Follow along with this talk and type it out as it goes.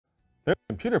There's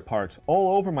computer parts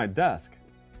all over my desk.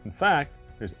 In fact,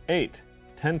 there's 8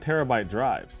 10 terabyte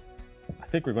drives. I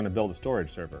think we're going to build a storage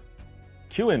server.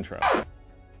 Cue intro.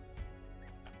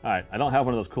 Alright, I don't have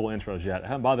one of those cool intros yet. I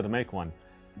haven't bothered to make one.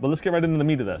 But let's get right into the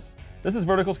meat of this. This is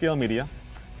vertical scale media.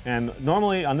 And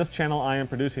normally on this channel I am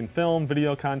producing film,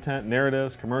 video content,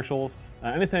 narratives, commercials,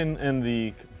 anything in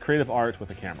the creative arts with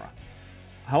a camera.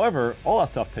 However, all that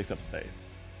stuff takes up space.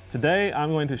 Today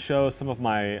I'm going to show some of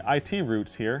my IT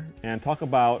roots here and talk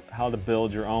about how to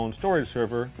build your own storage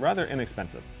server rather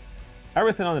inexpensive.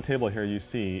 Everything on the table here you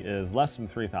see is less than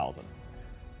 $3,000.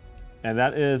 And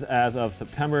that is as of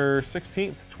September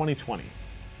 16th, 2020.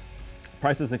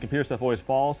 Prices in computer stuff always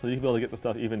fall, so you can be able to get the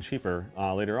stuff even cheaper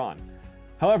later on.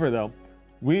 However though,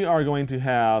 we are going to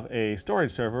have a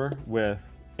storage server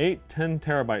with 8 10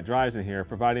 terabyte drives in here,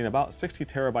 providing about 60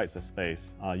 terabytes of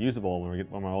space usable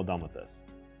when we're all done with this.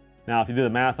 Now if you do the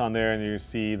math on there and you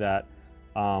see that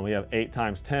we have 8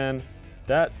 times 10,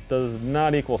 that does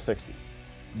not equal 60.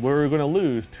 We're going to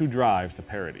lose 2 drives to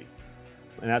parity.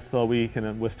 And that's so we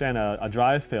can withstand a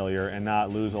drive failure and not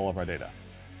lose all of our data.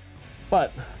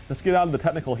 But let's get out of the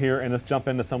technical here and let's jump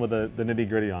into some of the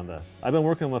nitty-gritty on this. I've been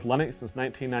working with Linux since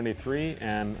 1993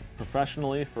 and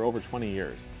professionally for over 20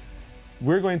 years.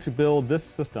 We're going to build this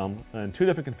system in 2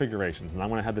 different configurations, and I'm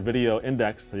going to have the video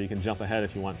indexed so you can jump ahead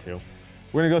if you want to.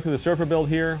 We're going to go through the server build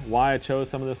here, why I chose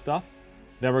some of this stuff.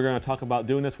 Then we're going to talk about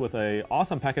doing this with an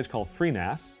awesome package called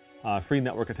FreeNAS, Free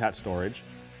Network Attached Storage.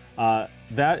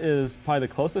 That is probably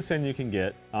the closest thing you can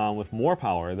get with more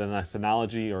power than a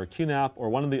Synology or a QNAP or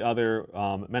one of the other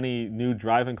many new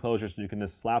drive enclosures you can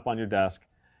just slap on your desk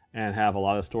and have a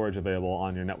lot of storage available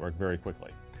on your network very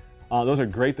quickly. Those are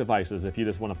great devices if you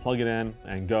just want to plug it in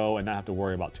and go and not have to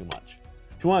worry about too much.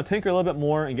 If you want to tinker a little bit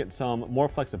more and get some more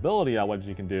flexibility on what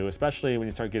you can do, especially when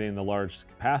you start getting the large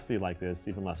capacity like this,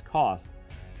 even less cost,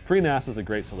 FreeNAS is a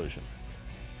great solution.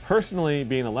 Personally,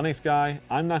 being a Linux guy,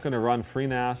 I'm not going to run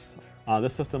FreeNAS.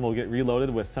 This system will get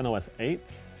reloaded with CentOS 8,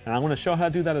 and I'm going to show how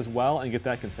to do that as well and get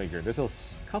that configured. There's a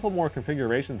couple more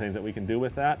configuration things that we can do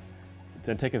with that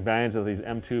to take advantage of these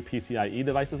M2 PCIe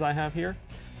devices I have here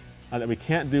that we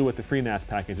can't do with the FreeNAS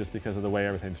package just because of the way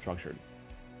everything's structured.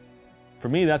 For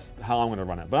me, that's how I'm going to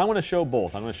run it. But I'm going to show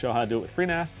both. I'm going to show how to do it with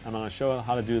FreeNAS, and I'm going to show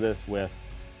how to do this with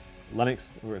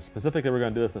Linux. Specifically, we're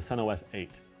going to do this with CentOS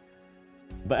 8.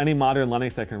 But any modern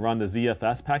Linux that can run the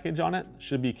ZFS package on it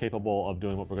should be capable of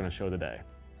doing what we're going to show today.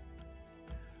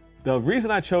 The reason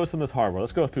I chose some of this hardware,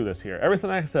 let's go through this here. Everything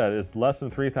like I said is less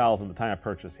than $3,000 at the time I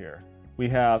purchased here. We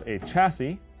have a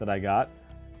chassis that I got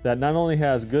that not only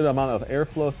has good amount of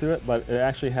airflow through it, but it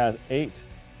actually has 8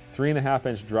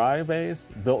 3.5-inch drive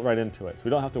bays built right into it. So we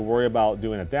don't have to worry about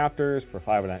doing adapters for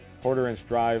 5.25-inch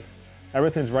drives.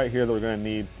 Everything's right here that we're going to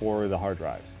need for the hard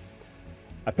drives.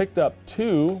 I picked up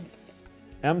 2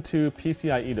 M2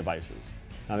 PCIe devices.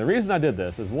 Now the reason I did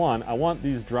this is one, I want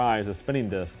these drives as spinning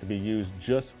disks to be used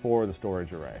just for the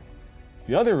storage array.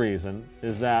 The other reason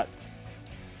is that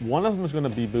one of them is going to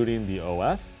be booting the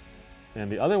OS and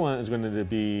the other one is going to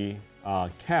be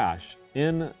cache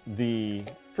in the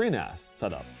FreeNAS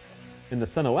setup. In the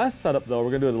CentOS setup though, we're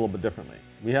going to do it a little bit differently.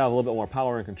 We have a little bit more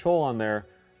power and control on there,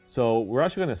 so we're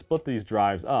actually going to split these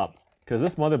drives up because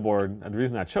this motherboard, and the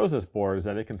reason I chose this board is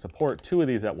that it can support 2 of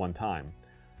these at one time.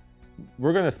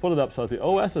 We're going to split it up so that the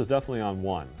OS is definitely on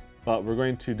one, but we're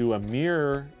going to do a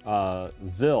mirror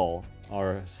ZIL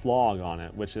or slog on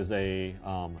it, which is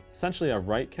essentially a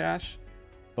write cache,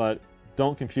 but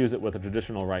don't confuse it with a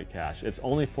traditional write cache. It's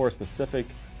only for specific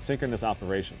synchronous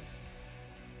operations.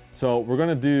 So we're going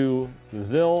to do the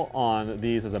ZIL on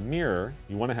these as a mirror.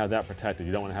 You want to have that protected.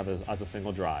 You don't want to have it as a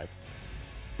single drive.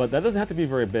 But that doesn't have to be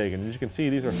very big, and as you can see,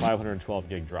 these are 512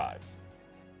 gig drives.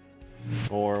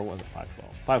 Or was it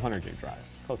 512? 500 gig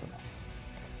drives, close enough.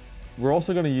 We're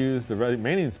also going to use the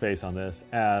remaining space on this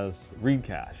as read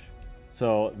cache.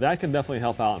 So that can definitely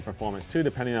help out in performance too,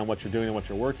 depending on what you're doing and what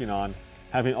you're working on.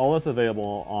 Having all this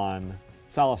available on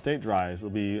solid state drives will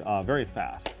be very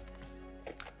fast.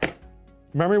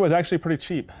 Memory was actually pretty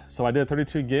cheap, so I did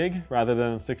 32 gig rather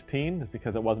than 16, just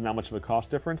because it wasn't that much of a cost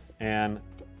difference, and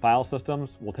file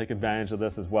systems will take advantage of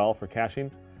this as well for caching.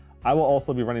 I will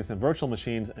also be running some virtual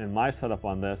machines in my setup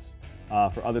on this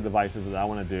for other devices that I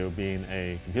want to do, being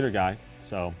a computer guy,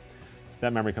 so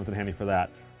that memory comes in handy for that.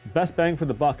 Best bang for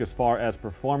the buck as far as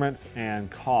performance and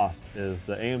cost is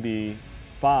the AMD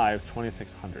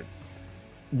 2600.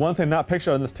 One thing not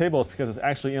pictured on this table is because it's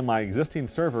actually in my existing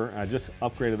server, I just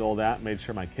upgraded all that, made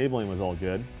sure my cabling was all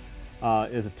good,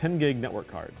 is a 10 gig network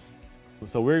cards.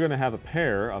 So we're going to have a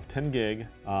pair of 10 gig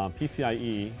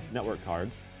PCIe network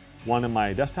cards. one in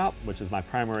my desktop, which is my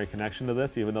primary connection to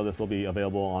this, even though this will be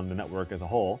available on the network as a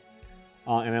whole,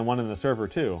 and then one in the server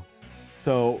too.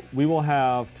 So we will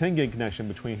have 10 gig connection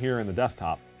between here and the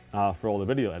desktop for all the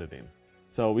video editing.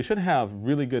 So we should have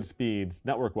really good speeds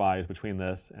network-wise between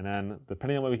this, and then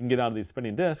depending on what we can get out of these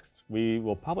spinning disks, we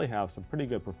will probably have some pretty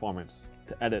good performance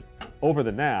to edit over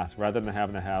the NAS rather than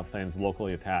having to have things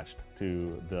locally attached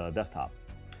to the desktop.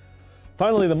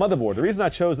 Finally, the motherboard. The reason I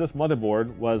chose this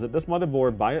motherboard was that this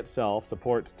motherboard by itself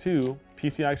supports 2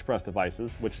 PCI Express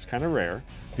devices, which is kind of rare.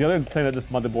 The other thing that this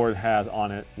motherboard has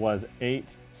on it was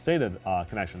 8 SATA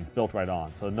connections built right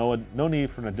on, so no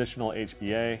need for an additional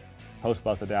HBA host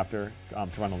bus adapter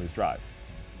to run all these drives.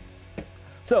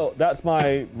 So that's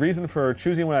my reason for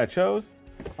choosing what I chose.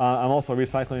 I'm also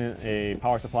recycling a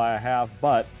power supply I have,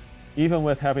 but even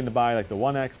with having to buy like the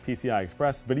 1X PCI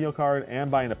Express video card and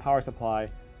buying a power supply,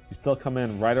 you still come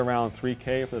in right around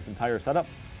 $3K for this entire setup,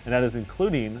 and that is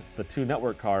including the 2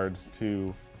 network cards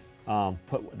to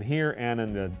put here and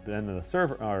into the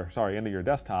server, or sorry, into your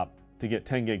desktop to get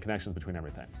 10 gig connections between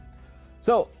everything.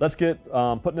 So let's get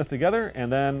putting this together,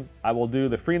 and then I will do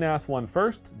the FreeNAS one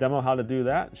first, demo how to do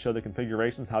that, show the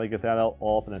configurations, how to get that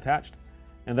all up and attached.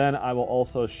 And then I will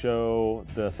also show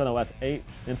the CentOS 8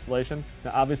 installation.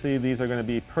 Now obviously these are going to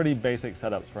be pretty basic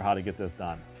setups for how to get this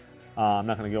done. I'm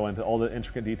not going to go into all the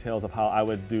intricate details of how I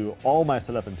would do all my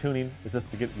setup and tuning. It's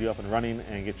just to get you up and running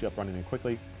and get you up running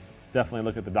quickly. Definitely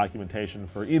look at the documentation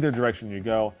for either direction you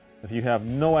go. If you have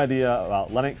no idea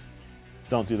about Linux,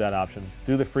 don't do that option.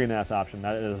 Do the FreeNAS option.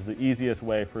 That is the easiest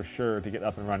way for sure to get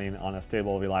up and running on a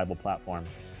stable, reliable platform.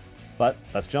 But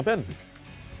let's jump in.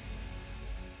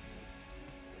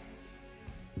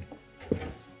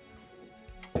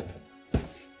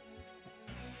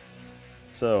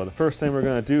 So the first thing we're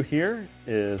going to do here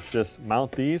is just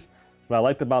mount these. What I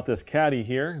liked about this caddy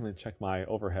here, let me check my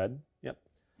overhead. Yep.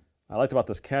 What I liked about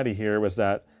this caddy here was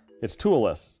that it's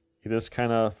toolless. You just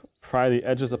kind of pry the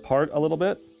edges apart a little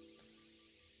bit.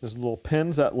 There's little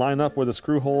pins that line up where the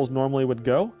screw holes normally would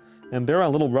go, and they're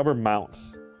on little rubber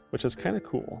mounts, which is kind of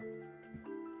cool.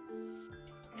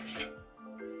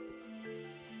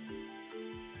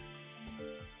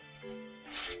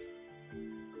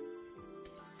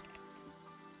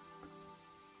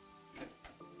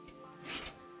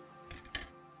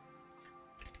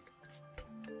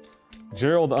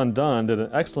 Gerald Undone did an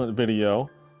excellent video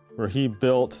where he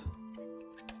built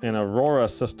an Aurora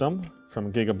system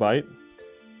from Gigabyte.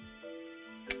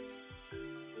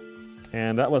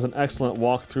 And that was an excellent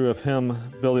walkthrough of him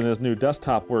building his new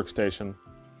desktop workstation.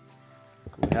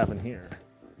 Look what we have in here.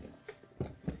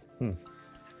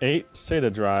 8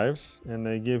 SATA drives, and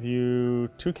they give you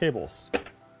 2 cables.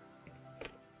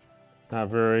 Not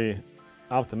very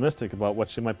optimistic about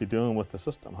what you might be doing with the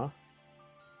system, huh?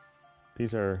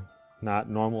 These are not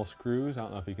normal screws. I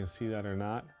don't know if you can see that or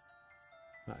not.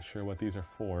 Not sure what these are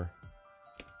for.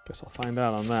 Guess I'll find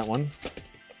out on that one.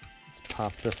 Let's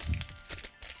pop this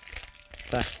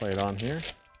backplate on here.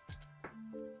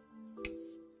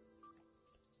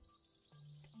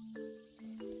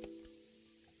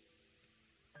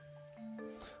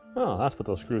 Oh, that's what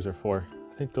those screws are for.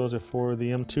 I think those are for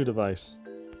the M2 device.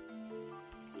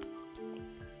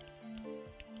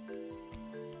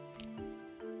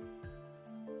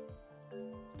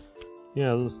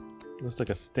 Yeah, this looks like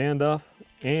a standoff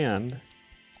and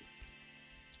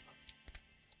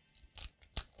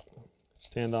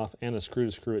a screw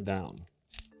to screw it down.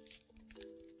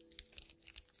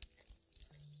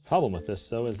 Problem with this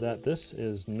though is that this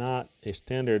is not a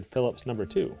standard Phillips number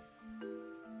 2.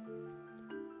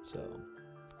 So,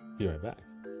 be right back.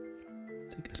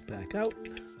 Take this back out.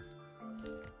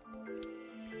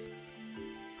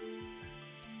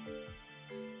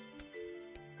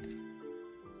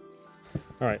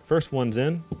 All right, first one's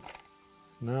in.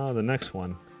 Now the next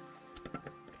one.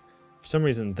 For some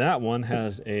reason, that one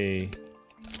has a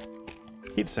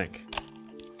heatsink.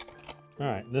 All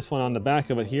right, this one on the back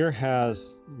of it here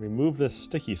has removed this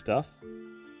sticky stuff.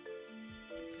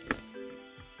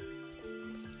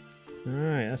 All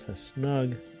right, that's a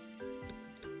snug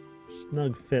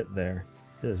fit there.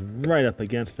 It is right up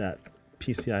against that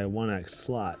PCI 1X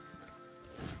slot.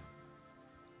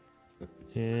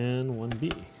 And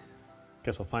 1B.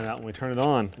 Guess we'll find out when we turn it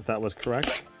on if that was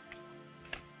correct.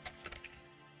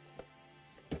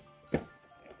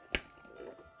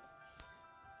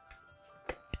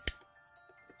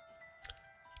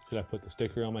 Should I put the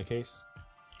sticker on my case?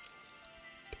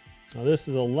 Now this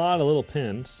is a lot of little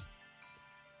pins.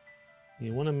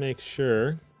 You want to make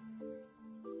sure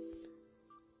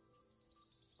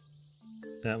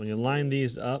that when you line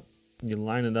these up, you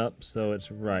line it up so it's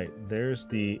right. There's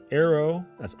the arrow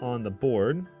that's on the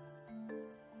board.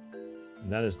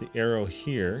 And that is the arrow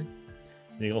here.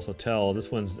 And you can also tell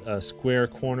this one's a square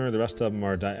corner, the rest of them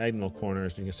are diagonal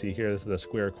corners. You can see here this is a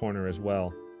square corner as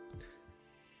well.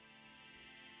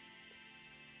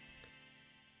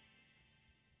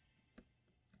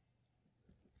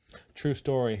 True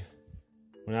story.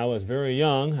 When I was very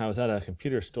young, I was at a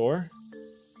computer store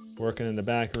working in the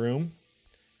back room.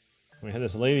 We had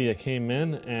this lady that came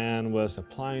in and was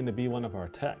applying to be one of our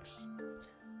techs.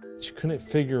 She couldn't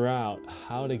figure out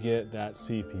how to get that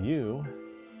CPU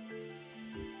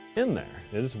in there.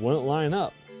 It just wouldn't line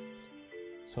up.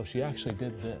 So she actually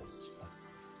did this. She's like,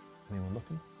 anyone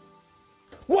looking?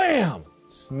 Wham!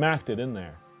 Smacked it in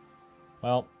there.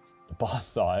 Well, the boss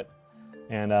saw it,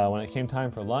 and when it came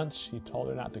time for lunch, he told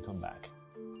her not to come back.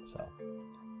 So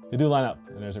they do line up,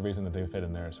 and there's a reason that they fit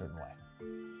in there a certain way.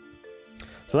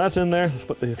 So that's in there. Let's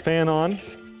put the fan on.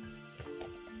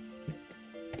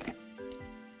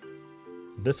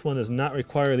 This one does not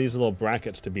require these little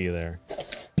brackets to be there.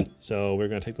 So we're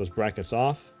going to take those brackets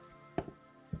off.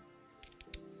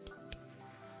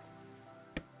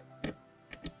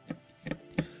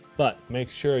 But make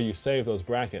sure you save those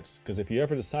brackets, because if you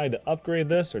ever decide to upgrade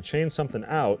this or change something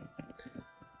out,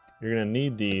 you're going to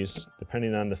need these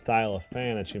depending on the style of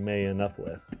fan that you may end up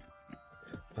with.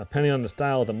 Depending on the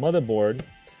style of the motherboard,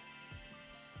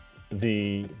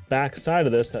 the back side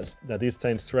of this that these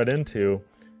things thread into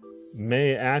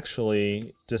may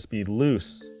actually just be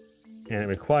loose, and it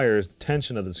requires the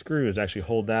tension of the screws to actually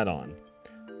hold that on.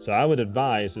 So I would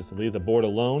advise just to leave the board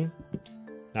alone,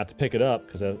 not to pick it up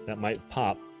because that might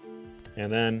pop,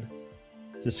 and then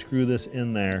just screw this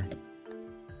in there.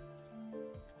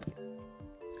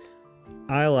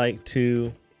 I like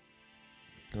to,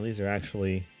 now these are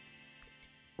actually,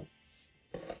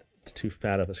 it's too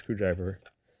fat of a screwdriver.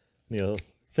 You know,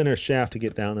 thinner shaft to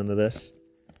get down into this.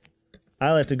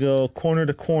 I like to go corner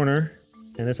to corner,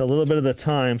 and it's a little bit of the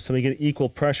time so we get equal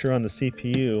pressure on the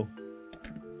CPU.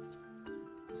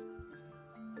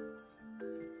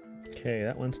 Okay,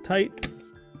 that one's tight.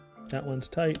 That one's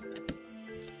tight.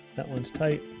 That one's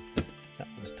tight. That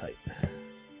one's tight.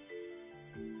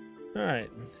 All right,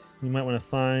 you might want to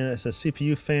find, it says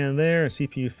CPU fan there, and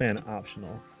CPU fan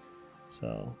optional.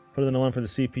 So put it in the one for the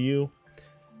CPU.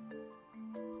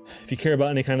 If you care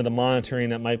about any kind of the monitoring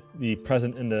that might be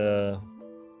present in the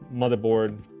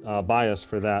motherboard BIOS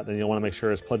for that, then you'll want to make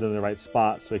sure it's plugged in the right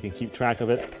spot so you can keep track of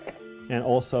it. And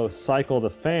also cycle the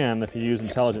fan if you use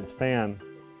intelligent fan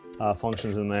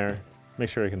functions in there. Make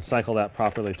sure you can cycle that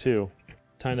properly too.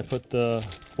 Time to put the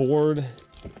board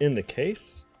in the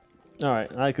case. All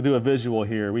right, I could do a visual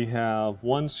here. We have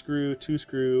 1 screw, 2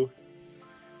 screw.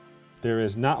 There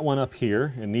is not one up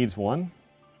here, it needs one.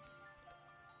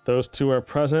 Those 2 are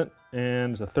present,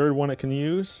 and there's a 3rd one it can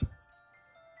use.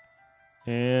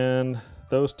 And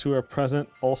those 2 are present,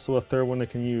 also a 3rd one it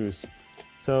can use.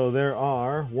 So there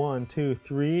are 1, 2,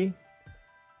 3,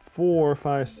 4,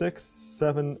 5, 6,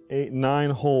 7, 8, 9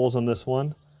 holes on this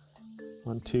one.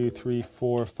 1, 2, 3,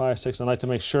 4, 5, 6. I'd like to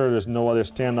make sure there's no other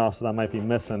standoffs that I might be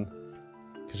missing,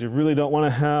 because you really don't want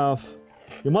to have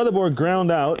your motherboard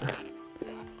ground out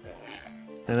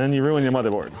and then you ruin your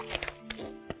motherboard.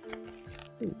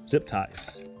 Ooh, zip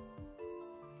ties.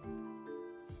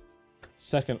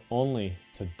 Second only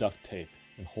to duct tape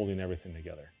and holding everything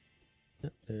together.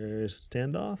 Yep, there's a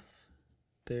standoff.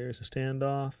 There's a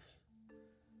standoff.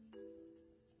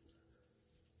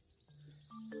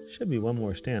 Should be one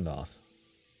more standoff.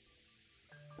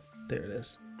 There it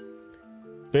is.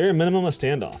 Bare minimum of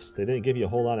standoffs. They didn't give you a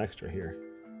whole lot extra here.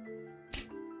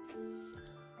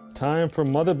 Time for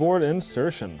motherboard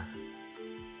insertion.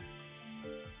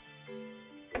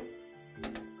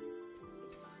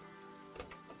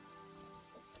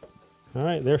 All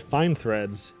right, they're fine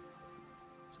threads.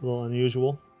 It's a little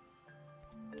unusual.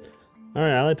 All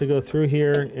right, I like to go through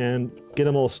here and get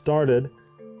them all started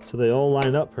so they all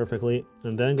line up perfectly,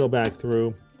 and then go back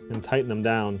through and tighten them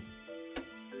down.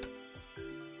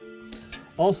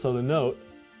 Also to note,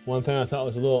 one thing I thought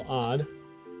was a little odd,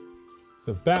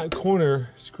 the back corner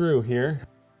screw here,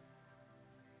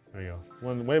 there you go,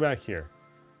 one way back here.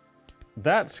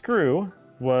 That screw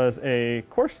was a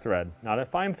coarse thread, not a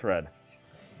fine thread.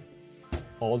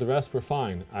 All the rest were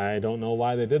fine. I don't know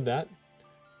why they did that.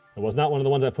 It was not one of the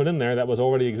ones I put in there that was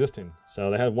already existing. So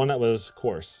they had one that was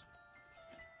coarse.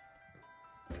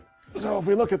 So if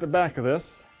we look at the back of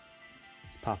this,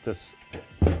 let's pop this.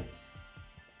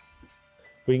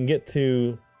 We can get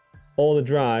to all the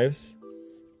drives,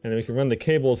 and we can run the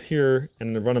cables here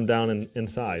and then run them down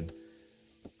inside.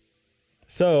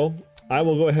 So I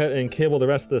will go ahead and cable the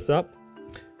rest of this up.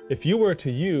 If you were to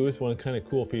use one kind of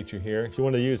cool feature here, if you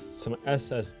want to use some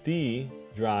SSD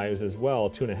drives as well,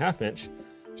 2.5 inch,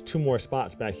 there's 2 more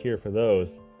spots back here for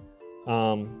those.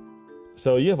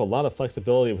 So you have a lot of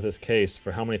flexibility with this case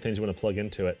for how many things you want to plug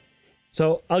into it.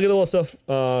 So I'll get a little stuff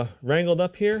wrangled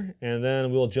up here, and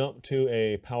then we'll jump to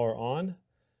a power on,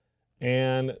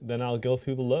 and then I'll go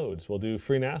through the loads. We'll do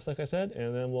FreeNAS, like I said,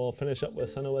 and then we'll finish up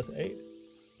with CentOS 8.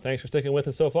 Thanks for sticking with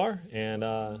us so far, and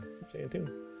stay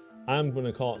tuned. I'm going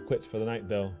to call it quits for the night,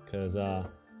 though, because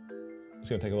it's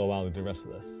going to take a little while to do the rest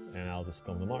of this, and I'll just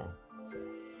film tomorrow. So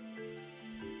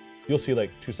you'll see like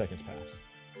 2 seconds pass.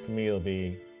 For me, it'll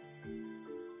be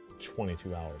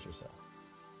 22 hours or so.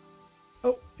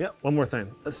 Oh, yeah, one more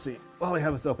thing. Let's see. While we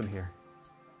have this open here.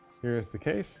 Here's the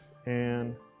case,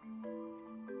 and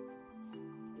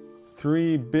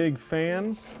 3 big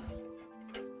fans.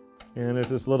 And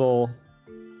there's this little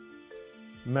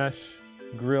mesh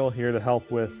grill here to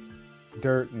help with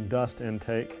dirt and dust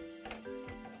intake.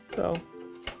 So,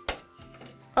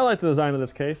 I like the design of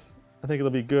this case. I think it'll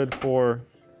be good for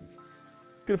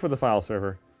the file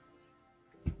server.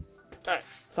 All right,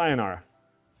 sayonara.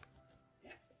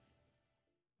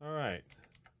 All right,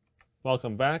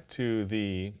 welcome back to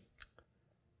the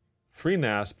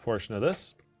FreeNAS portion of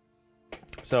this.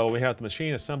 So we have the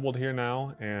machine assembled here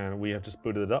now, and we have just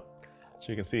booted it up. So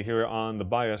you can see here on the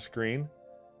BIOS screen,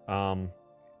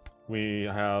 we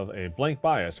have a blank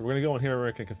BIOS. So we're gonna go in here and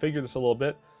we can configure this a little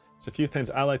bit. There's a few things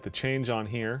I like to change on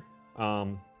here.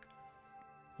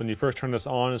 When you first turn this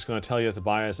on, it's going to tell you that the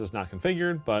BIOS is not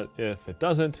configured, but if it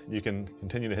doesn't, you can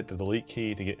continue to hit the delete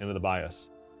key to get into the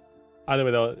BIOS. Either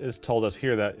way though, it's told us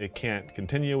here that it can't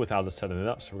continue without us setting it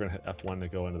up, so we're going to hit F1 to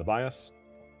go into the BIOS.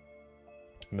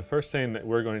 And the first thing that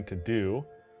we're going to do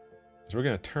is we're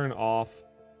going to turn off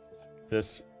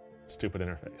this stupid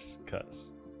interface,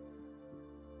 because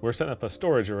we're setting up a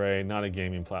storage array, not a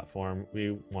gaming platform.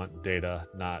 We want data,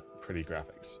 not pretty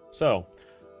graphics. So,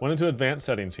 went into advanced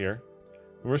settings here.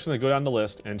 We're just going to go down the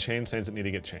list and change things that need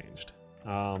to get changed.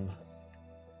 The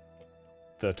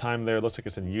time there looks like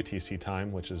it's in UTC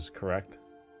time, which is correct.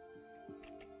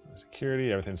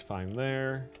 Security, everything's fine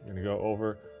there. We're going to go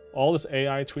over all this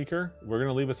AI tweaker. We're going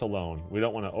to leave this alone. We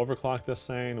don't want to overclock this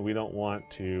thing. We don't want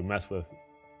to mess with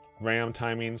RAM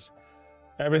timings.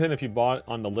 Everything, if you bought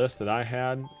on the list that I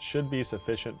had, should be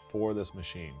sufficient for this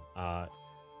machine.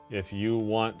 If you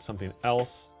want something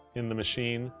else in the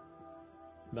machine,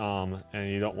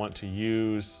 and you don't want to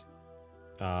use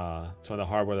some of the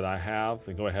hardware that I have,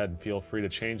 then go ahead and feel free to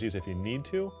change these if you need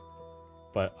to.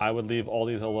 But I would leave all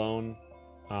these alone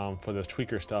for this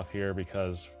tweaker stuff here,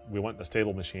 because we want a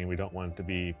stable machine. We don't want it to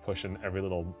be pushing every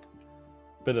little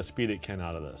bit of speed it can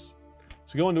out of this.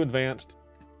 So go into advanced.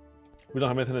 We don't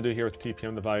have anything to do here with the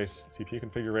TPM device, CPU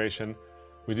configuration.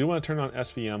 We do want to turn on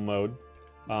SVM mode.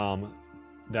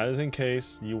 That is in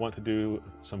case you want to do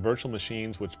some virtual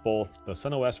machines, which both the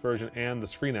CentOS version and the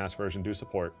FreeNAS version do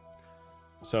support.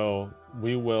 So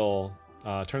we will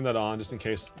turn that on just in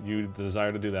case you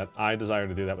desire to do that. I desire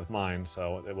to do that with mine,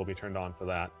 so it will be turned on for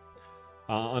that.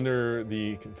 Under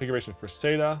the configuration for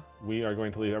SATA, we are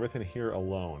going to leave everything here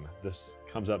alone. This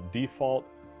comes up default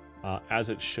as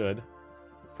it should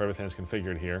for everything that's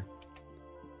configured here.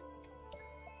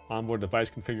 Onboard device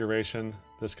configuration,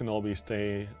 this can all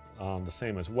stay the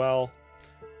same as well.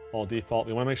 All default.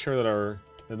 We want to make sure that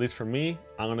at least for me,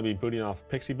 I'm going to be booting off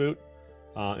Pixie Boot.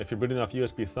 If you're booting off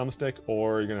USB thumbstick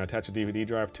or you're going to attach a DVD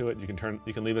drive to it, you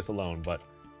can leave this alone. But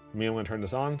for me, I'm going to turn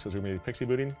this on because we're going to be Pixie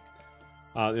booting.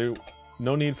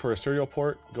 No need for a serial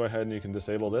port. Go ahead and you can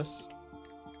disable this.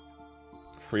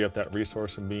 Free up that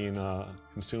resource and being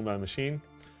consumed by the machine.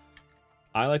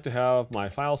 I like to have my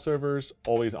file servers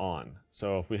always on.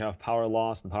 So if we have power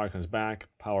loss and power comes back,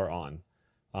 power on.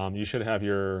 You should have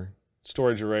your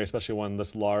storage array, especially one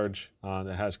this large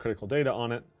that has critical data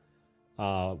on it,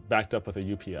 backed up with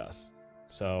a UPS.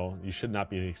 So you should not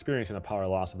be experiencing a power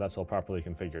loss if that's all properly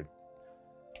configured.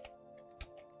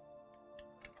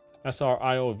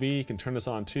 SRIOV, you can turn this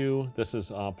on too. This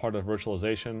is part of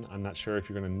virtualization. I'm not sure if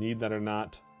you're going to need that or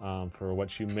not for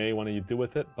what you may want to do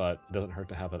with it, but it doesn't hurt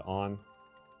to have it on.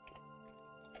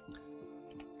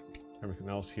 Everything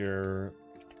else here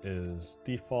is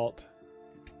default.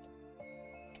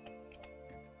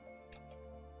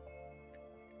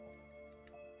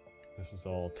 This is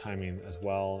all timing as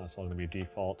well. That's all going to be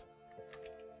default.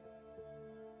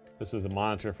 This is the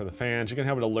monitor for the fans. You can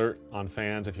have an alert on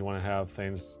fans if you want to have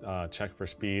things check for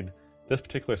speed. This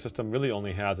particular system really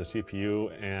only has a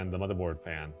CPU and the motherboard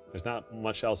fan. There's not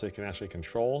much else it can actually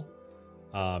control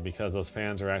because those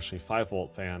fans are actually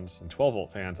 5-volt fans and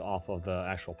 12-volt fans off of the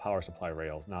actual power supply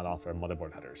rails, not off their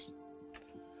motherboard headers.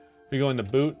 We go into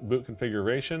boot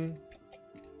configuration.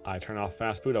 I turn off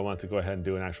fast boot. I want to go ahead and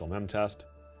do an actual mem test,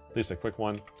 at least a quick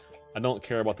one. I don't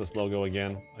care about this logo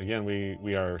again. Again,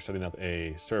 we are setting up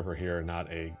a server here, not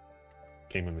a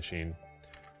gaming machine.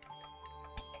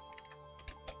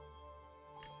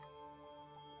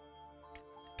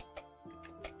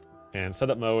 And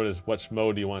setup mode is which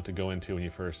mode do you want to go into when you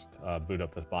first boot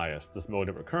up this BIOS. This mode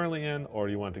that we're currently in, or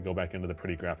do you want to go back into the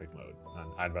pretty graphic mode? And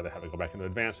I'd rather have it go back into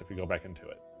advanced if you go back into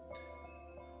it.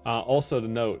 Also to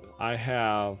note, I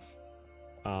have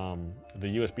the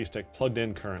USB stick plugged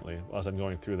in currently as I'm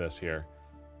going through this here.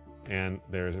 And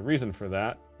there's a reason for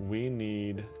that. We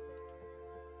need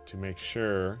to make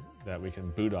sure that we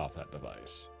can boot off that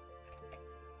device.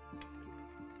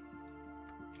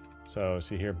 So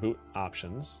see here, boot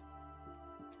options.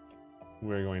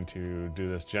 We're going to do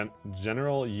this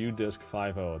General UDisk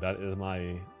 5.0. That is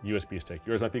my USB stick.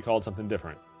 Yours might be called something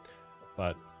different,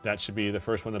 but that should be the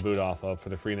first one to boot off of for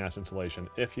the FreeNAS installation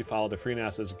if you follow the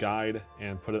FreeNAS's guide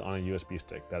and put it on a USB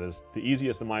stick. That is the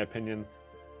easiest in my opinion,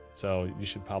 so you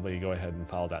should probably go ahead and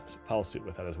follow suit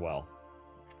with that as well.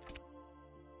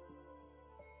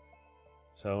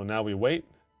 So now we wait.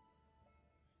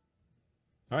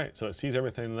 All right, so it sees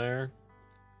everything there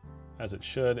as it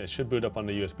should. It should boot up on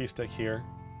the USB stick here.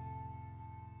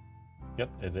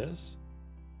 Yep, it is.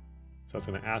 So it's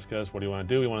going to ask us, what do you want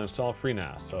to do? We want to install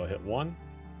FreeNAS. So hit 1.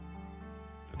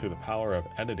 And through the power of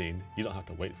editing, you don't have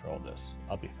to wait for all this.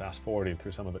 I'll be fast forwarding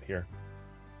through some of it here.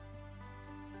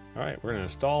 All right, we're going to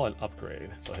install and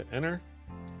upgrade. So hit enter.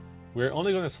 We're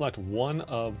only going to select one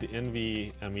of the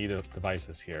NVMe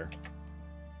devices here.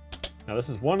 Now this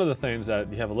is one of the things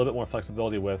that you have a little bit more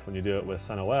flexibility with when you do it with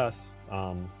CentOS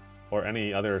or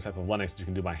any other type of Linux that you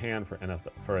can do by hand for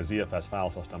a ZFS file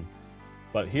system.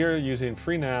 But here using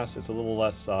FreeNAS, it's a little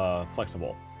less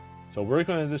flexible. So we're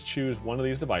going to just choose one of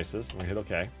these devices and we hit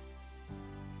OK.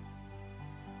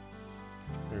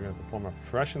 We're going to perform a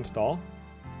fresh install.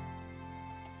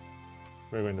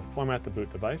 We're going to format the boot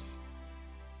device.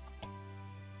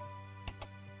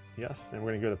 Yes, and we're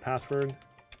going to give it a password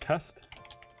test.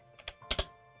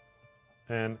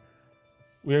 And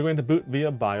we are going to boot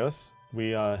via BIOS.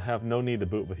 We have no need to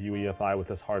boot with UEFI with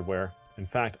this hardware. In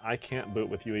fact, I can't boot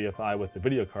with UEFI with the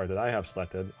video card that I have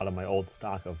selected out of my old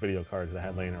stock of video cards that I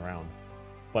had laying around.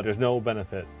 But there's no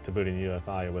benefit to booting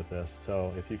UEFI with this.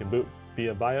 So if you can boot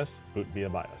via BIOS, boot via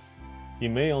BIOS. You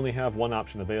may only have one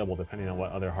option available depending on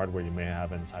what other hardware you may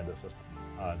have inside the system.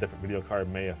 A different video card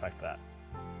may affect that.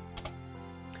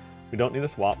 We don't need a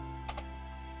swap.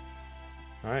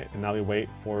 All right, and now we wait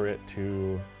for it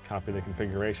to copy the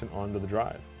configuration onto the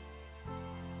drive.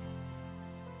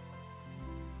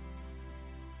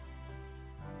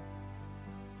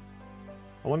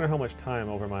 I wonder how much time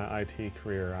over my IT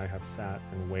career I have sat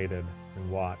and waited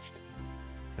and watched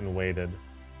and waited.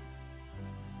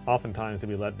 Oftentimes to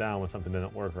be let down when something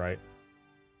didn't work right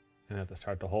and have to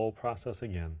start the whole process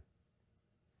again.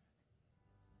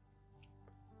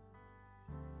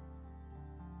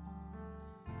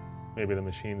 Maybe the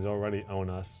machines already own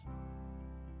us.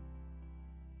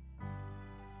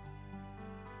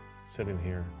 Sitting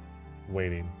here,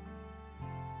 waiting.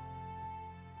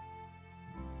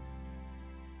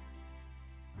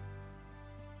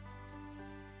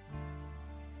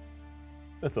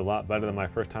 That's a lot better than my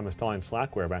first time installing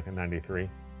Slackware back in '93.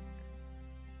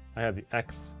 I had the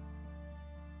X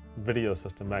video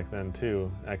system back then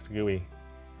too, X GUI.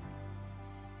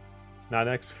 Not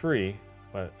X free,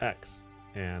 but X.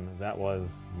 And that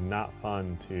was not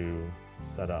fun to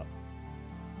set up.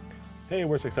 Hey,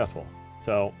 we're successful.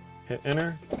 So hit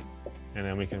enter, and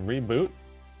then we can reboot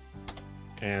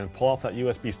and pull off that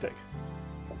USB stick.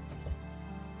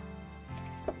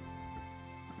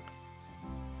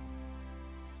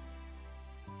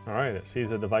 All right, it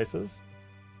sees the devices.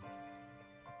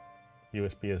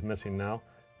 USB is missing now.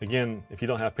 Again, if you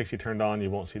don't have Pixie turned on, you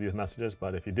won't see these messages,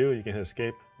 but if you do, you can hit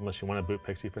escape unless you want to boot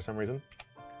Pixie for some reason.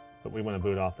 But we want to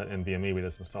boot off that NVMe we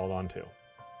just installed onto.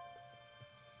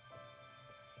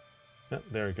 Yep,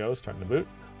 there it goes, starting to boot.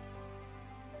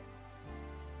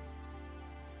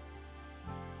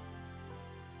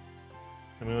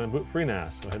 And we want to boot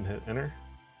FreeNAS. Go ahead and hit enter.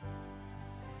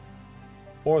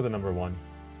 Or the number 1.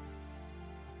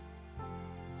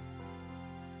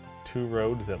 2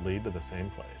 roads that lead to the same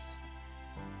place.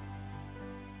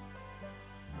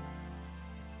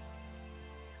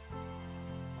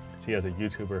 See, as a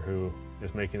YouTuber who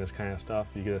is making this kind of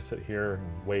stuff, you get to sit here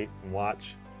and wait and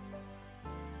watch.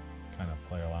 Kind of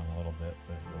play along a little bit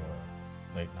with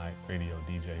your late night radio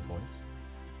DJ voice.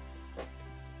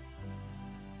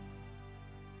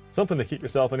 Something to keep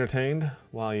yourself entertained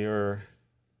while you're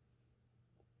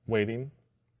waiting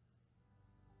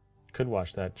Could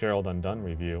watch that Gerald Undone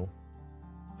review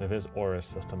of his Aorus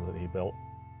system that he built.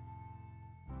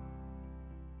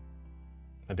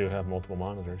 I do have multiple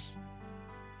monitors.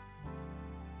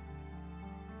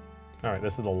 Alright,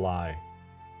 this is a lie.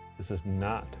 This is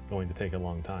not going to take a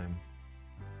long time.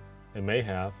 It may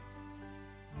have,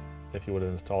 if you would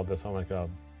have installed this on like a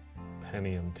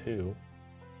Pentium 2.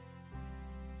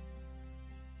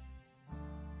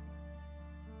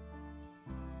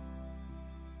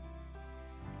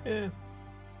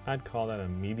 I'd call that a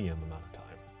medium amount of time.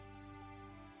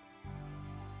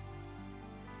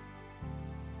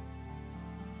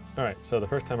 Alright, so the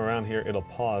first time around here, it'll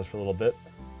pause for a little bit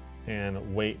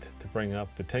and wait to bring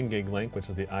up the 10 gig link, which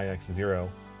is the IX0.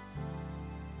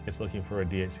 It's looking for a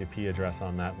DHCP address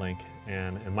on that link,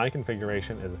 and in my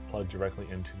configuration, it is plugged directly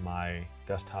into my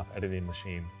desktop editing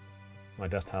machine. My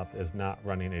desktop is not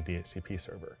running a DHCP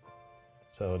server,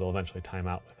 so it'll eventually time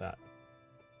out with that.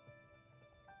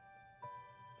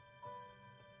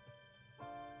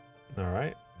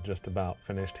 Alright, just about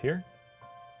finished here.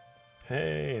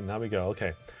 Hey, now we go.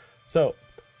 Okay, so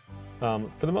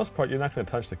for the most part, you're not going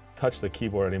to touch the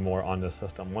keyboard anymore on this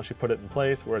system. Once you put it in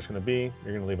place where it's going to be,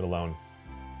 you're going to leave it alone.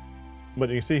 But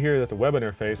you can see here that the web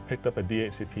interface picked up a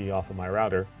DHCP off of my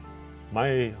router.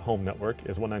 My home network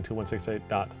is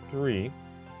 192.168.3.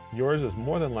 Yours is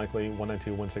more than likely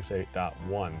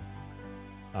 192.168.1.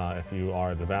 If you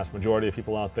are the vast majority of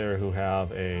people out there who have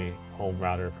a home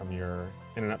router from your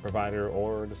internet provider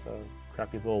or just a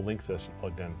crappy little Linksys you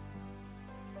plugged in.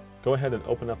 Go ahead and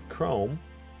open up Chrome,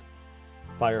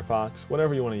 Firefox,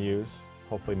 whatever you want to use,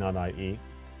 hopefully not IE,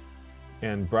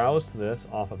 and browse to this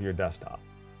off of your desktop.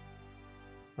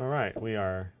 Alright, we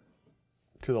are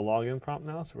to the login prompt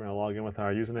now, so we're going to log in with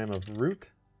our username of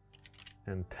root,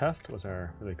 and test was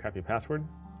our really crappy password.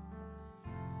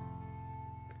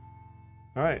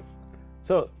 Alright,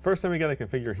 so first thing we got to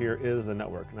configure here is the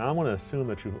network. Now I'm going to assume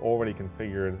that you've already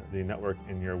configured the network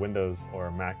in your Windows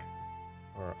or Mac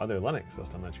or other Linux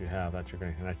system that you have that you're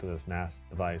going to connect to this NAS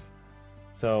device.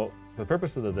 So for the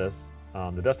purposes of this,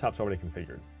 the desktop's already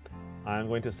configured. I'm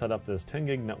going to set up this 10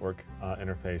 gig network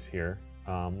interface here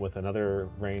with another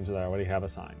range that I already have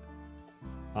assigned.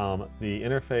 The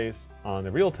interface on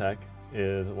the Realtek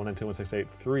is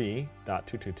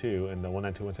 192.168.3.222, and the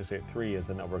 192.168.3 is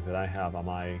the network that I have on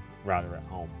my router at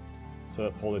home. So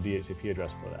it pulled a DHCP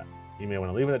address for that. You may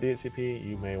want to leave it at DHCP,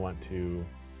 you may want to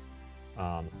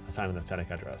assign it a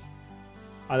static address.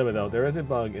 Either way though, there is a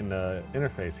bug in the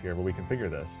interface here where we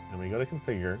configure this, and we go to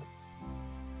configure.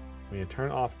 When you turn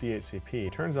off DHCP,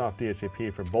 it turns off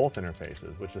DHCP for both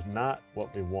interfaces, which is not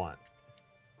what we want.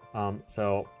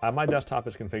 So my desktop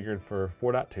is configured for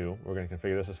 4.2. We're going to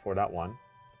configure this as 4.1.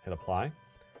 Hit apply. And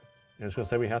it's going to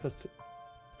say we have to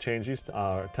change these,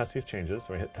 test these changes.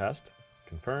 So we hit test,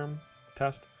 confirm,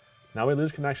 test. Now we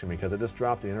lose connection because it just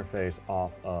dropped the interface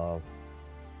off of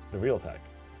the Realtek.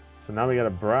 So now we got to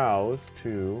browse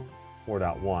to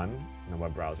 4.1 in the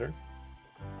web browser.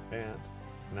 Advanced,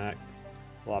 connect,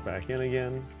 log back in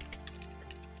again,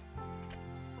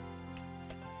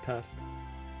 test,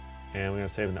 and we're going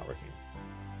to save the networking.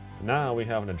 So now we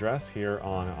have an address here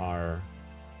on our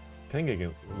 10 gig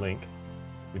link.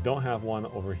 We don't have one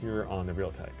over here on the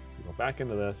Realtek. So we go back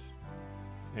into this,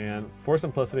 and for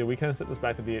simplicity, we can set this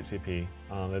back to DHCP.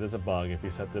 It is a bug. If you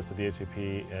set this to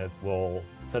DHCP, it will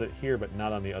set it here, but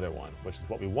not on the other one, which is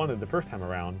what we wanted the first time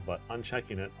around, but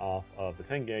unchecking it off of the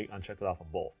 10 gig, unchecked it off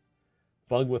of both.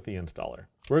 Bug with the installer.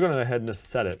 We're going to go ahead and just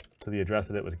set it to the address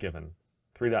that it was given,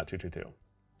 3.222.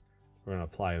 We're going to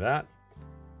apply that.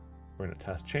 We're going to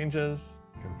test changes,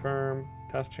 confirm,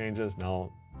 test changes.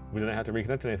 Now, we didn't have to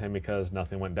reconnect anything because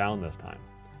nothing went down this time.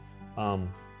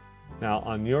 Now,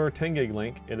 on your 10 gig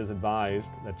link, it is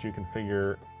advised that you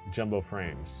configure jumbo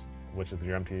frames, which is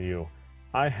your MTU.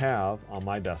 I have on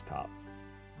my desktop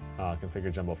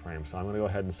configured jumbo frames, so I'm going to go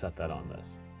ahead and set that on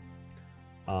this.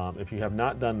 If you have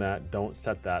not done that, don't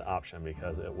set that option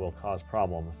because it will cause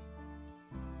problems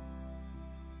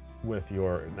with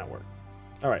your network.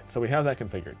 All right, so we have that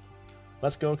configured.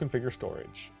 Let's go configure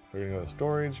storage. We're going to go to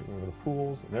storage, we're going to go to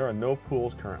pools, and there are no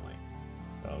pools currently.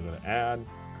 So I'll go to add,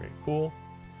 create pool.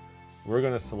 We're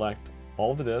going to select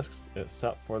all of the disks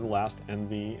except for the last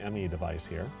NVMe device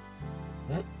here.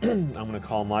 I'm going to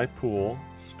call my pool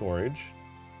storage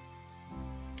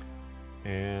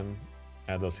and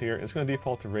add those here. It's going to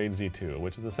default to RAID Z2,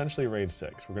 which is essentially RAID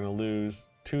 6. We're going to lose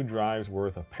 2 drives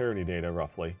worth of parity data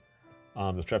roughly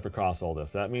to strip across all this.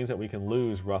 That means that we can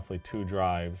lose roughly 2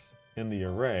 drives in the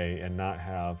array and not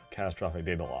have catastrophic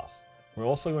data loss. We're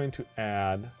also going to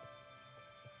add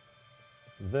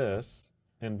this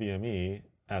NVMe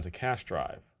as a cache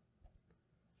drive.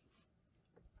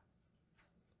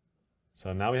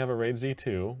 So now we have a RAID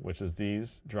Z2, which is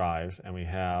these drives, and we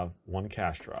have one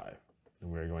cache drive.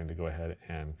 And we're going to go ahead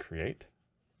and create,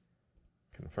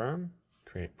 confirm,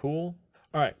 create pool.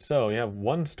 All right, so we have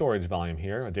one storage volume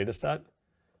here, a data set,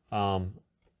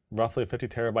 roughly 50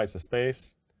 terabytes of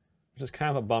space, which is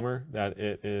kind of a bummer that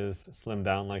it is slimmed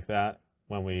down like that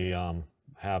when we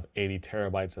have 80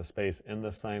 terabytes of space in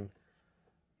this thing.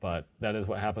 But that is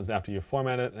what happens after you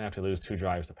format it and after you lose 2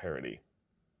 drives to parity.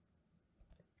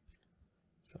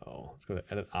 So let's go to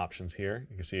edit options here.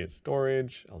 You can see it's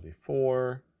storage,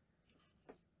 LZ4.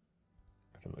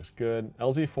 Everything looks good.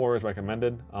 LZ4 is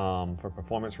recommended for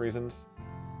performance reasons.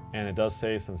 And it does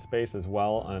save some space as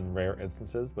well on rare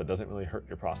instances, but doesn't really hurt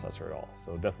your processor at all.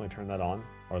 So definitely turn that on,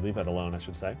 or leave that alone, I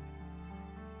should say.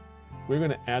 We're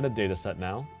going to add a data set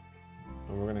now.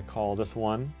 And we're going to call this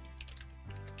one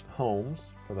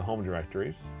homes for the home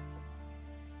directories.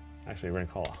 Actually, we're going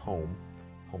to call it home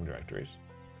directories.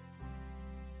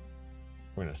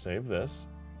 We're going to save this.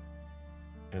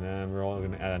 And then we're also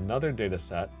going to add another data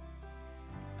set.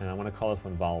 And I want to call this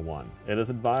one vol1. It is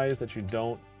advised that you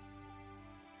don't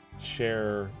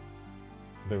share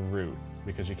the root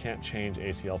because you can't change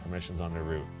ACL permissions on the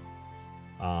root.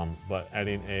 But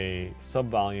adding a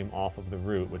subvolume off of the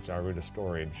root, which our root is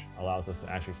storage, allows us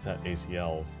to actually set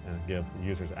ACLs and give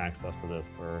users access to this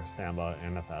for Samba,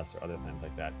 NFS, or other things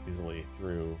like that easily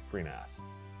through FreeNAS.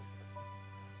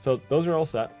 So those are all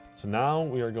set. So now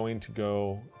we are going to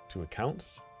go to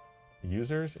accounts,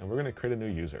 users, and we're going to create a new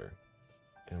user.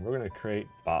 And we're going to create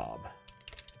Bob.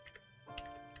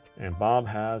 And Bob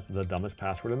has the dumbest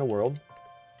password in the world.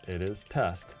 It is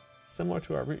test, similar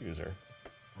to our root user.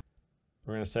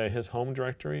 We're going to say his home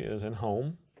directory is in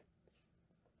home.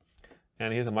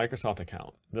 And he has a Microsoft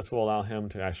account. This will allow him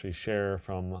to actually share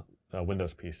from a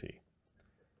Windows PC.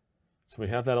 So we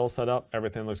have that all set up.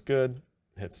 Everything looks good.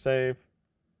 Hit save.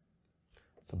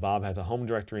 So Bob has a home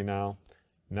directory now.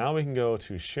 Now we can go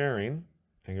to sharing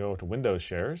and go to Windows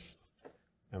shares.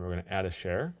 And we're going to add a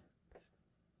share.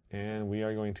 And we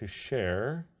are going to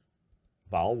share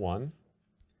vol1.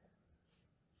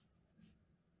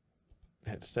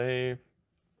 Hit save.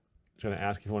 It's going to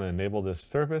ask if you want to enable this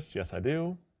service. Yes, I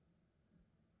do.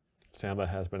 Samba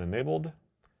has been enabled.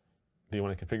 Do you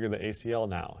want to configure the ACL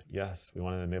now? Yes, we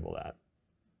want to enable that.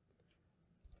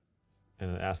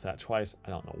 And it asks that twice. I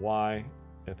don't know why.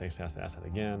 It thinks it has to ask that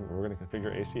again. We're going to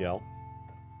configure ACL.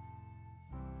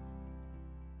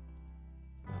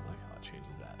 I don't like how it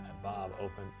changes that. Add Bob,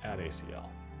 open, add ACL.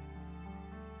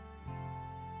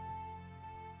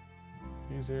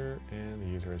 User, and the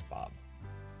user is Bob.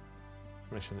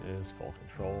 Permission is full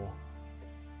control.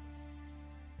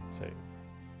 Save.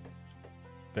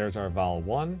 There's our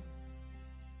vol1.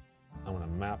 I'm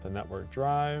going to map the network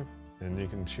drive, and you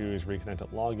can choose reconnect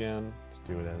at login. Let's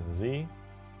do it as Z.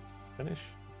 Finish.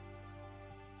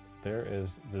 There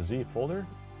is the Z folder,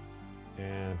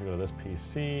 and if you go to this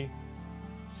PC,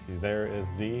 see there is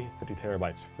Z, 50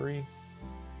 terabytes free.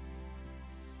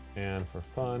 And for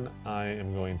fun, I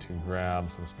am going to grab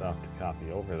some stuff to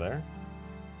copy over there.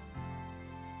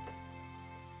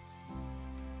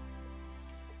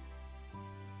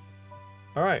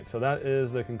 All right, so that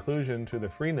is the conclusion to the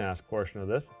FreeNAS portion of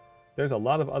this. There's a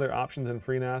lot of other options in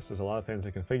FreeNAS. There's a lot of things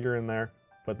to configure in there,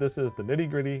 but this is the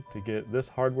nitty-gritty to get this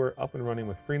hardware up and running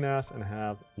with FreeNAS and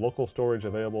have local storage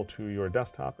available to your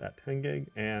desktop at 10 gig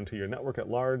and to your network at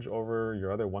large over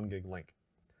your other 1 gig link.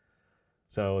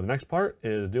 So the next part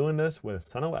is doing this with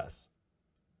CentOS.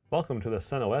 Welcome to the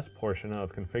CentOS portion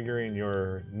of configuring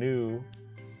your new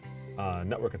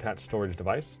network attached storage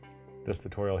device. This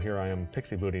tutorial here, I am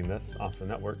pixie booting this off the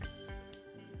network.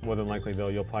 More than likely though,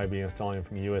 you'll probably be installing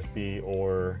from USB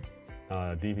or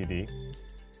DVD.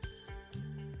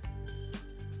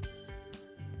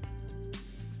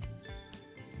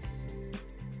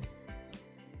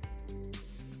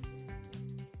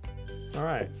 All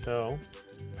right, so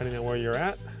depending on where you're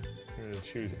at, you're going to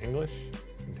choose English,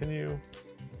 continue.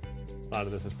 A lot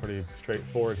of this is pretty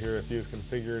straightforward here. If you've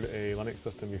configured a Linux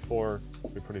system before,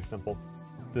 it'll be pretty simple.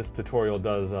 This tutorial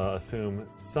does assume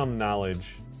some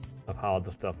knowledge of how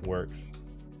this stuff works,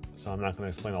 so I'm not going to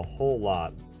explain a whole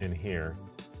lot in here.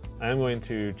 I am going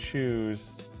to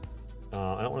choose,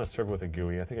 I don't want to serve with a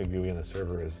GUI. I think a GUI on the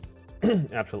server is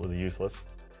absolutely useless.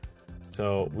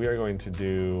 So we are going to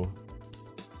do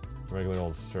regular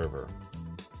old server.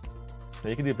 Now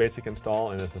you can do basic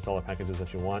install and just install the packages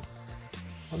that you want.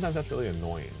 Sometimes that's really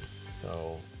annoying.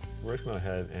 So we're just going to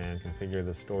go ahead and configure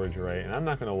the storage array. And I'm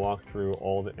not going to walk through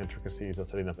all the intricacies of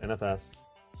setting up NFS,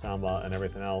 Samba, and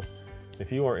everything else.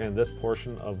 If you are in this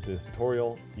portion of the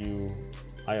tutorial,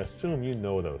 I assume you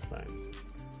know those things.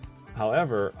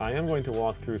 However, I am going to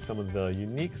walk through some of the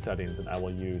unique settings that I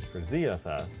will use for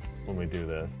ZFS when we do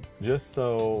this, just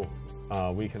so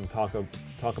we can talk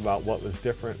about what was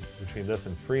different between this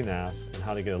and FreeNAS and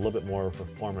how to get a little bit more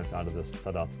performance out of this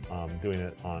setup doing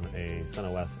it on a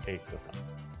CentOS 8 system.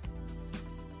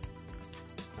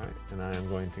 All right, and I am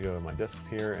going to go to my disks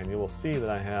here, and you will see that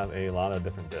I have a lot of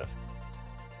different disks.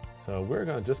 So we're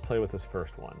going to just play with this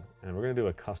first one, and we're going to do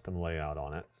a custom layout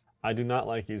on it. I do not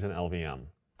like using LVM.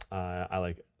 I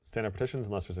like standard partitions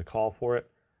unless there's a call for it.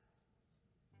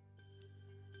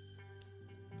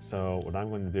 So what I'm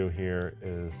going to do here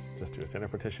is just do a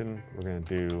standard partition. We're going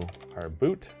to do our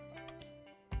boot.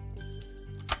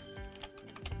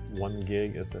 1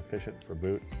 gig is sufficient for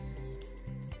boot.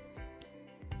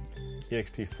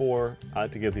 ext4, I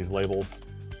like to give these labels.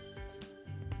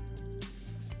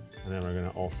 And then we're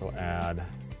going to also add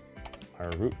our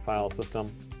root file system.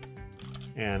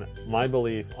 And my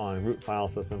belief on root file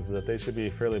systems is that they should be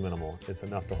fairly minimal. It's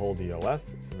enough to hold the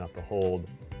OS, it's enough to hold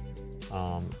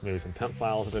maybe some temp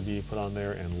files that would be put on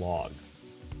there and logs.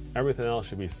 Everything else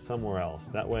should be somewhere else.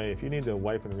 That way, if you need to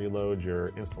wipe and reload your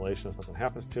installation if something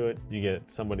happens to it, you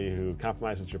get somebody who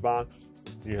compromises your box,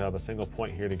 you have a single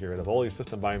point here to get rid of all your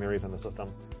system binaries on the system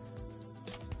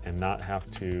and not have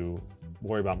to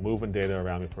worry about moving data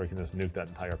around before you can just nuke that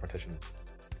entire partition.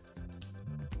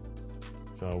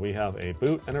 So we have a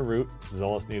boot and a root. This is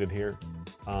all that's needed here.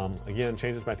 Again,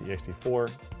 change this back to ext4.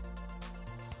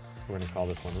 We're going to call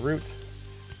this one root.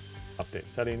 Update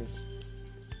settings.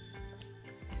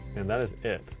 And that is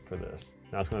it for this.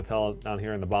 Now it's going to tell down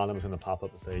here in the bottom, it's going to pop up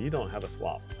and say, you don't have a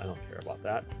swap. I don't care about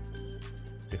that.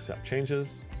 Accept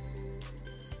changes.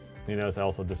 You notice I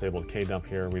also disabled kdump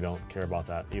here. We don't care about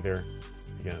that either.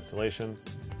 Begin installation.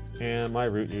 And my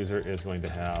root user is going to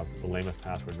have the lamest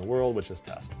password in the world, which is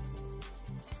test.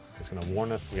 It's going to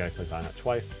warn us, we got to click on it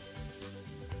twice.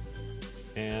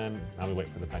 And now we wait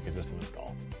for the packages to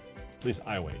install. At least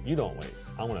I wait. You don't wait.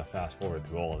 I'm going to fast forward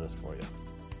through all of this for you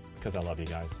because I love you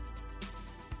guys.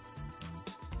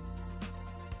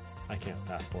 I can't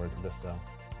fast forward through this though.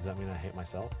 Does that mean I hate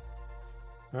myself?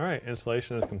 All right,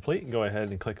 installation is complete. Go ahead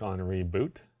and click on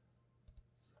reboot.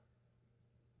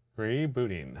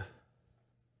 Rebooting.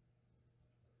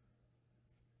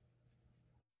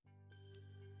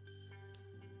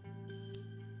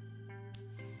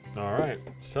 All right,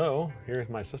 so here's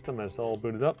my system that's all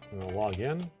booted up. I'm gonna log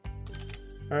in.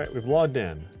 All right, we've logged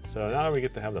in. So now we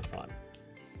get to have the fun.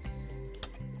 You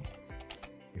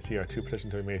can see our 2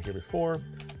 partitions we made here before.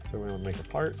 So we're gonna make a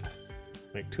part,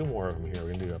 make 2 more of them here.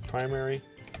 We're gonna do a primary.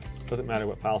 Doesn't matter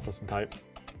what file system type.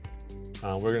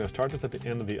 We're gonna start this at the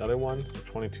end of the other one, so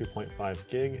 22.5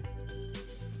 gig.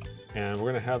 And we're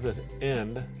gonna have this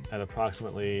end at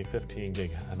approximately 15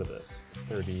 gig ahead of this,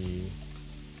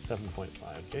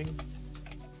 37.5 gig.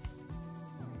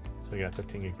 So we got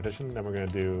 15 gig partition. Then we're going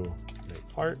to do make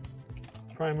part,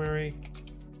 primary.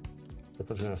 This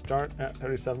one's going to start at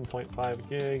 37.5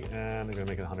 gig and we're going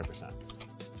to make it 100%.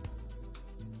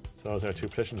 So those are 2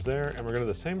 partitions there. And we're going to do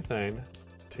the same thing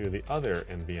to the other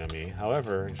NVMe.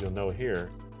 However, as you'll know here,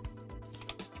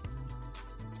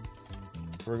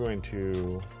 we're going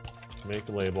to make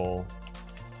the label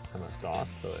MS-DOS,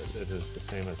 so it is the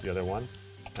same as the other one.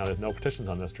 Now there's no partitions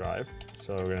on this drive,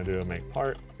 so we're going to do a make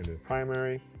part, we're going to do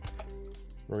primary.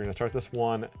 We're going to start this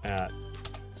one at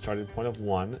starting point of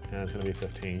 1, and it's going to be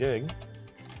 15 gig.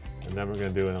 And then we're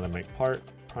going to do another make part,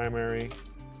 primary.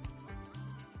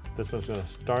 This one's going to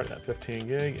start at 15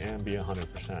 gig and be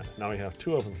 100%. Now we have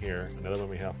 2 of them here, another one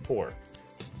we have 4.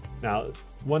 Now,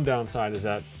 one downside is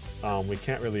that we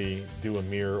can't really do a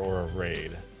mirror or a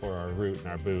RAID for our root and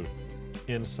our boot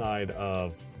inside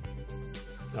of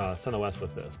CentOS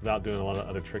with this, without doing a lot of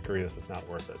other trickery. This is not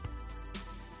worth it.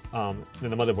 And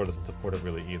the motherboard doesn't support it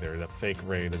really either. The fake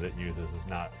RAID that it uses is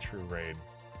not a true RAID.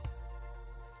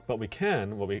 But we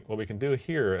can, what we can do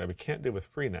here that we can't do with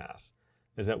FreeNAS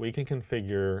is that we can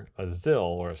configure a ZIL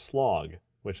or a slog,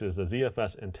 which is the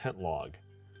ZFS intent log.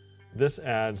 This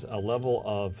adds a level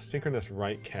of synchronous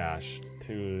write cache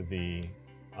to the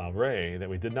array that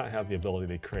we did not have the ability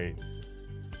to create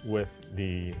with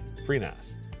the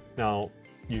FreeNAS. Now,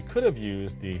 you could have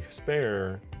used the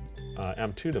spare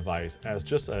M2 device as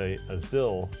just a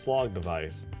ZIL slog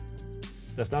device.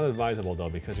 That's not advisable though,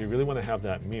 because you really want to have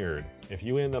that mirrored. If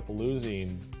you end up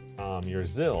losing your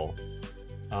ZIL,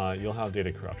 you'll have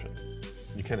data corruption.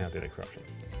 You can have data corruption.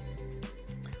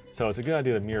 So it's a good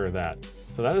idea to mirror that.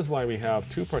 So that is why we have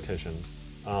 2 partitions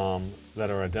that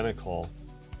are identical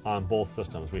on both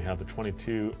systems. We have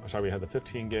the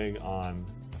 15 gig on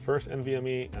the first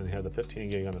NVMe, and we have the 15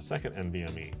 gig on the second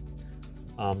NVMe.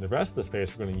 The rest of the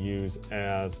space we're going to use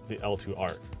as the L2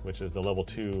 ARC, which is the level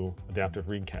 2 adaptive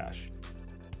read cache.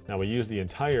 Now we use the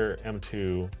entire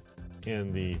M2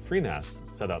 in the FreeNAS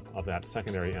setup of that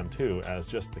secondary M2 as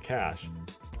just the cache.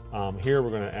 Here we're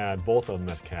going to add both of them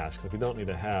as cache because we don't need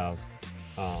to have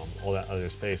all that other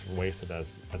space wasted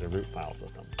as a root file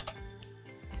system.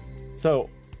 So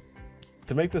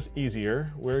to make this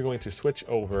easier, we're going to switch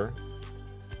over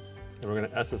and we're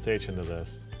going to SSH into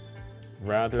this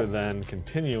rather than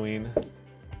continuing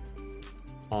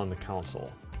on the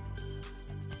console.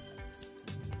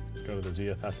 Go to the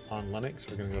ZFS on Linux.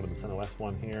 We're going to go to the CentOS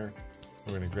one here.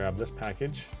 We're going to grab this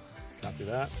package, copy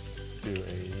that, do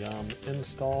a yum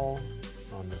install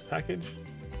on this package.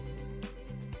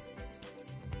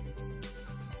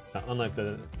 Now, unlike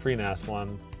the FreeNAS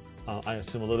one, I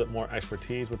assume a little bit more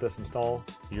expertise with this install.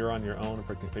 You're on your own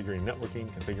for configuring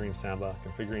networking, configuring Samba,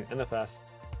 configuring NFS,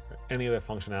 or any other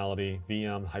functionality,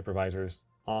 VM, hypervisors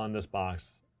on this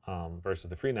box versus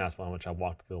the FreeNAS one, which I've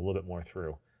walked a little bit more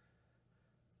through.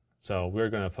 So we're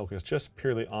going to focus just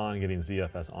purely on getting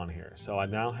ZFS on here. So I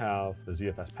now have the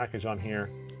ZFS package on here.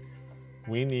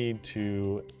 We need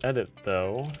to edit,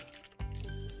 though,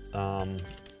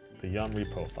 the yum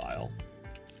repo file.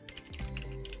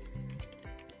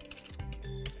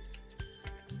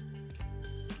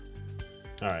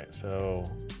 All right, so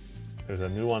there's a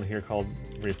new one here called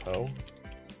repo.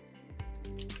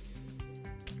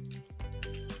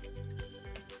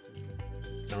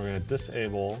 And we're going to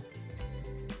disable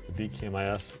the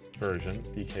DKMS version.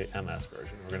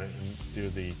 We're going to do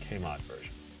the KMod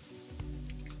version.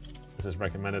 This is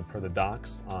recommended per the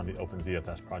docs on the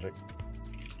OpenZFS project.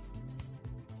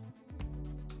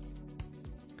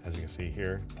 As you can see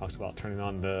here, it talks about turning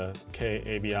on the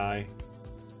KABI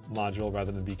module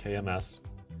rather than DKMS.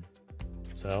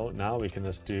 So now we can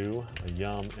just do a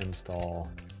yum install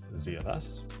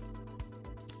ZFS.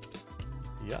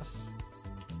 Yes.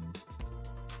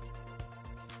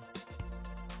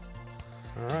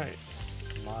 All right,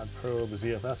 mod probe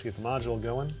ZFS, get the module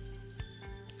going.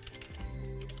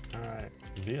 All right,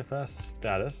 ZFS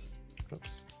status,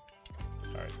 oops,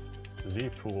 all right,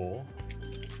 zpool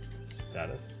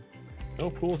status, no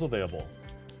pools available.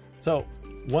 So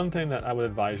one thing that I would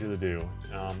advise you to do,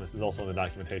 this is also in the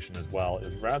documentation as well,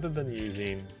 is rather than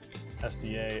using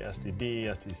SDA, SDB,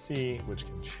 SDC, which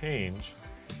can change,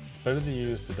 better to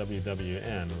use the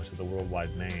WWN, which is the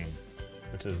worldwide name,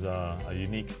 which is a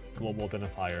unique global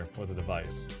identifier for the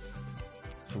device.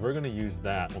 So we're going to use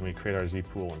that when we create our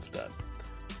zpool instead.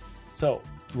 So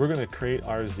we're going to create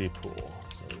our zpool.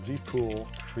 So zpool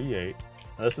create.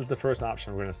 Now this is the first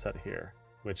option we're going to set here,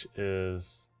 which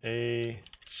is a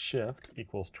shift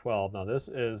equals 12. Now this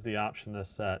is the option to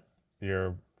set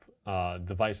your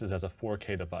devices as a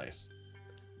 4K device.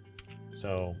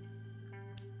 So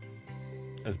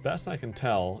as best I can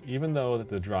tell, even though that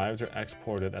the drives are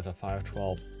exported as a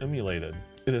 512 emulated,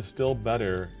 it is still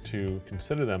better to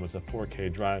consider them as a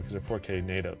 4K drive because they're 4K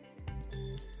native.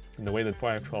 And the way that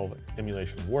 512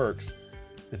 emulation works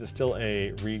is it's still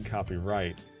a read, copy,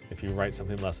 write if you write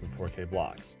something less than 4K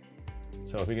blocks.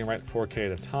 So if we can write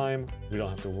 4K at a time, we don't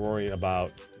have to worry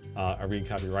about a read,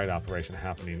 copy, write operation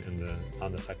happening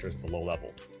on the sectors at the low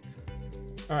level.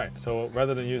 All right, so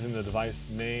rather than using the device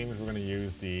names, we're going to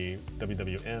use the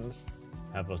WWNs.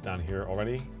 Have those down here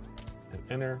already. Hit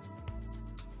enter.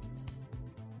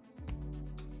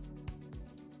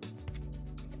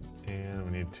 And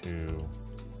we need to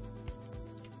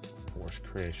force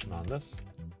creation on this.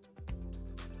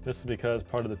 This is because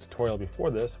part of the tutorial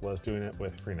before this was doing it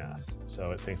with FreeNAS,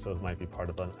 so it thinks those might be part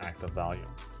of an active value.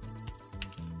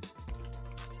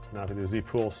 So now if we do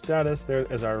zpool status, there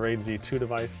is our RAID Z2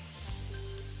 device.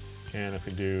 And if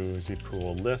we do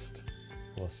zpool list,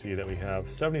 we'll see that we have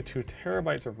 72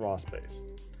 terabytes of raw space.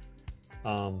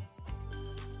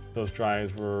 Those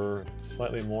drives were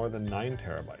slightly more than 9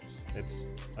 terabytes. It's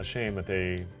a shame that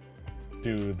they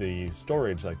do the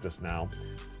storage like this now.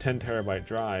 10 terabyte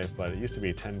drive, but it used to be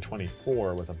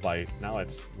 1024 was a byte. Now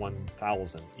it's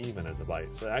 1000 even as a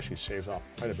byte. So it actually shaves off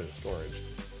quite a bit of storage.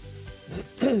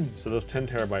 So those 10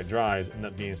 terabyte drives end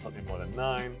up being something more than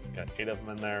 9. Got 8 of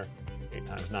them in there. 8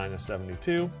 times 9 is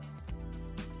 72.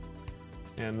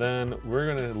 And then we're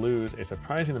going to lose a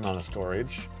surprising amount of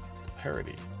storage to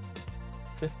parity.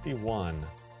 51.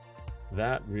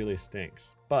 That really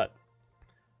stinks. But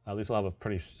at least we'll have a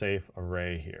pretty safe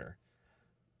array here.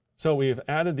 So we've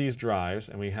added these drives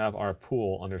and we have our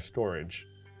pool under storage.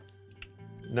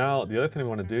 Now the other thing we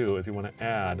want to do is we want to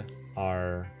add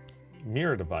our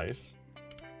mirror device.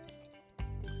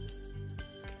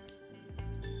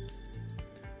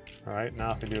 All right,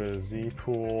 now if we do a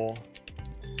zpool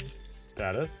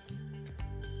status,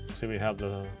 See, we have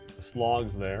the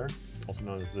slogs there, also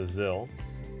known as the ZIL.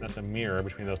 That's a mirror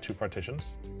between those two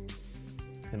partitions.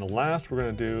 And the last we're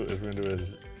going to do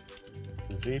is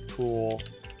zpool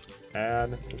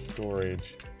add to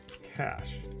storage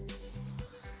cache.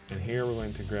 And here we're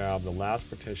going to grab the last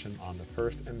partition on the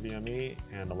first NVMe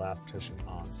and the last partition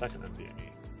on the second NVMe.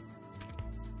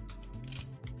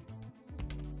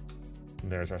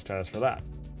 And there's our status for that.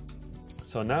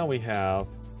 So now we have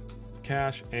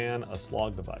cache and a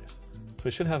slog device. So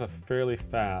we should have a fairly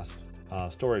fast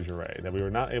storage array that we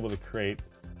were not able to create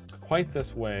quite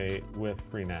this way with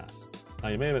FreeNAS. Now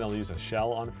you may have been able to use a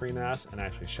shell on FreeNAS and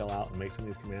actually shell out and make some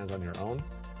of these commands on your own,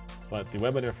 but the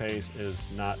web interface is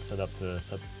not set up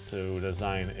to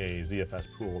design a ZFS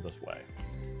pool this way.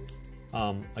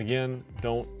 Again,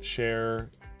 don't share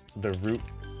the root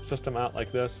system out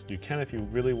like this. You can if you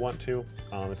really want to.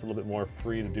 It's a little bit more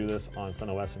free to do this on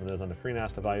CentOS than it is on the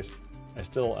FreeNAS device. I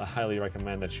still highly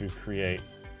recommend that you create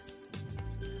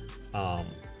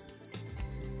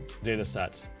data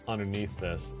sets underneath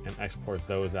this and export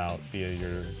those out via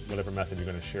your whatever method you're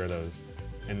going to share those,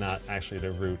 and not actually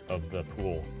the root of the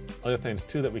pool. Other things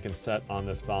too that we can set on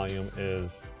this volume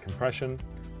is compression.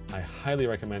 I highly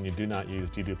recommend you do not use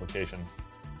deduplication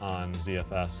on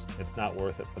ZFS. It's not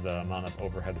worth it for the amount of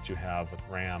overhead that you have with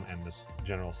RAM and this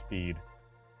general speed.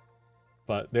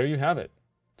 But there you have it,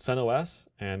 CentOS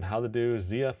and how to do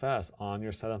ZFS on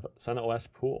your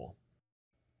CentOS pool.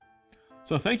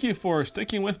 So thank you for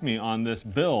sticking with me on this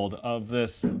build of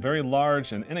this very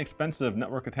large and inexpensive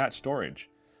network attached storage.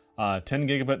 10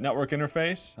 gigabit network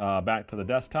interface back to the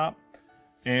desktop.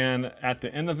 And at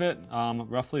the end of it,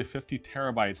 roughly 50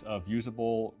 terabytes of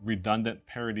usable redundant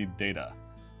parity data.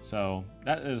 So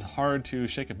that is hard to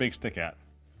shake a big stick at.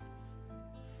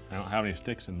 I don't have any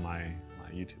sticks in my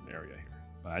YouTube area here,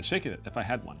 but I'd shake it if I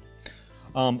had one.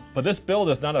 But this build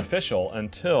is not official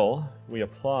until we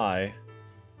apply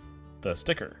the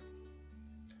sticker.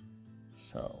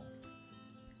 So,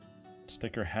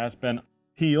 sticker has been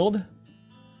peeled.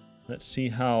 Let's see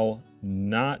how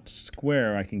not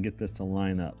square I can get this to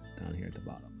line up down here at the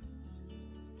bottom.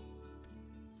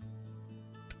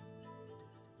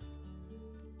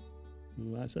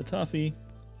 Ooh, that's a toughie.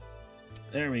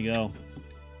 There we go.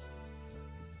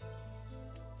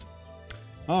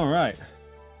 All right,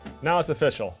 now it's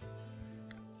official.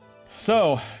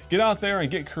 So get out there and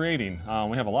get creating.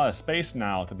 We have a lot of space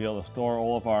now to be able to store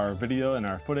all of our video and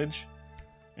our footage.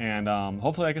 And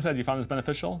hopefully, like I said, you found this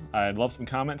beneficial. I'd love some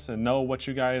comments and know what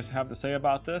you guys have to say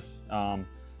about this,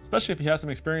 especially if you have some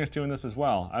experience doing this as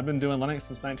well. I've been doing Linux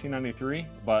since 1993,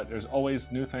 but there's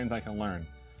always new things I can learn.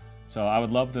 So I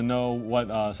would love to know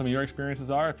what some of your experiences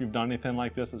are, if you've done anything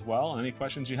like this as well, and any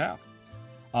questions you have.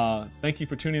 Thank you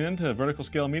for tuning in to Vertical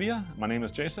Scale Media. My name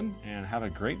is Jason, and have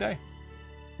a great day.